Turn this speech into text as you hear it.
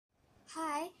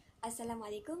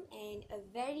Assalamualaikum and a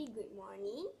very good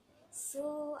morning.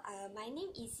 My name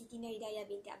is Siti5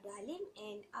 binti Abdul Halim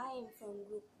and I am from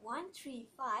group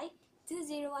 135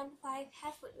 2015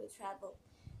 Halford Road Travel.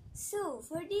 So,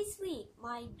 for this week,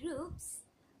 my groups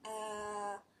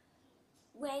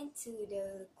went to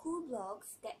the Cool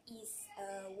Blocks, that is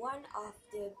one of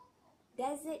the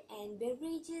dessert and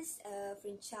beverages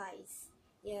franchise.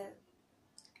 Yeah.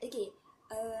 Okay.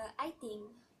 I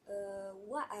think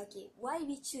why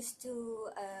we choose to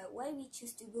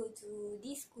go to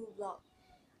this school block.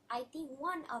 I think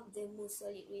one of the most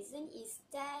solid reason is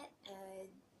that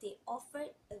they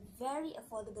offered a very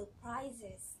affordable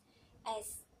prices,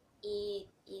 as it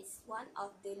is one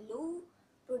of the low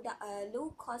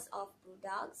cost of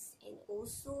products, and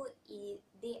also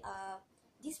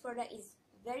this product is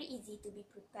very easy to be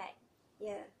prepared.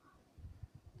 Yeah.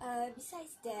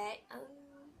 Besides that,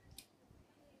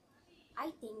 I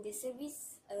think the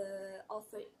service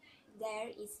offered there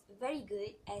is very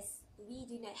good, as we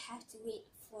do not have to wait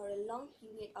for a long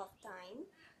period of time,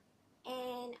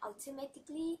 and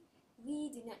automatically we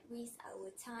do not waste our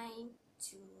time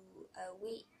to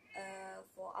wait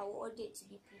for our order to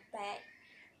be prepared,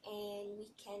 and we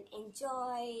can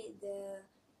enjoy the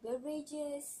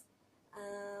beverages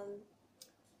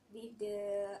with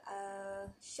the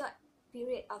short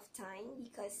period of time,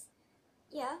 because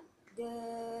yeah,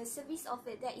 the service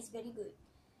offered there is very good.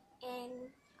 And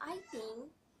I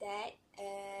think that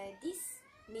these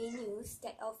menus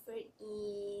that offered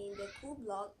in the Cool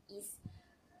Block is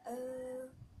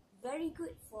very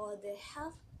good for the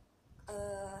health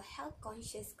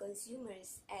conscious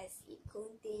consumers, as it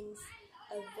contains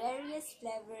various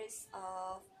flavors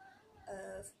of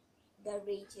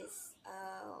beverages.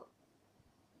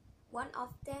 One of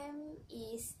them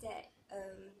is that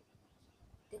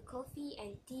the coffee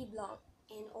and tea block,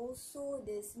 and also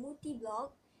the smoothie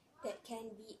block that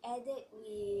can be added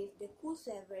with the cool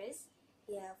flavors.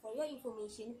 Yeah, for your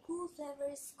information, cool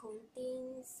flavors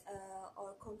contains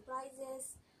or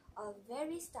comprises of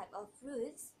various type of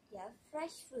fruits. Yeah,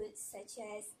 fresh fruits such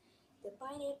as the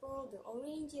pineapple, the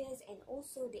oranges, and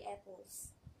also the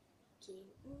apples. Okay.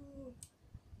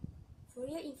 For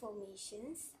your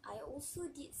informations, I also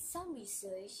did some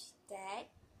research that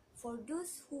for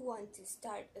those who want to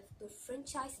start a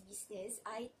franchise business,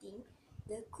 I think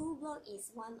the Cool Block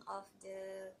is one of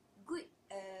the good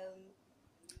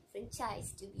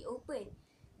franchise to be open,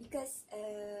 because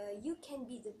you can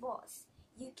be the boss.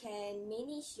 You can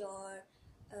manage your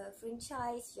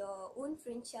own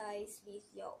franchise with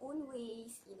your own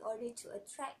ways, in order to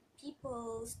attract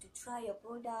people to try your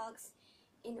products,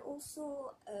 and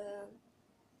also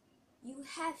you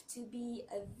have to be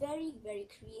very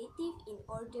creative in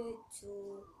order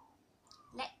to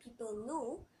let people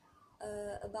know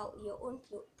about your own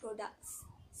products.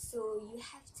 So you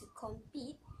have to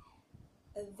compete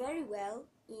very well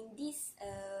in this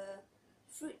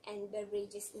fruit and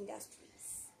beverages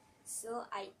industries. So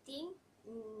I think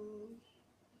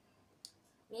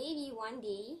maybe one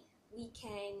day we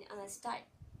can start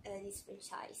this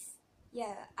franchise.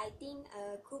 Yeah, I think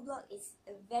Cool Block is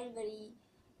a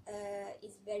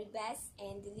is very best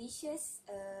and delicious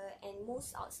and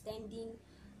most outstanding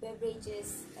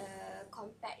beverages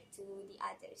compared to the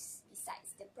others.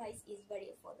 Besides, the price is very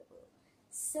affordable.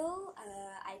 So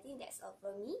I think that's all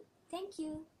from me. Thank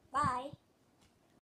you. Bye.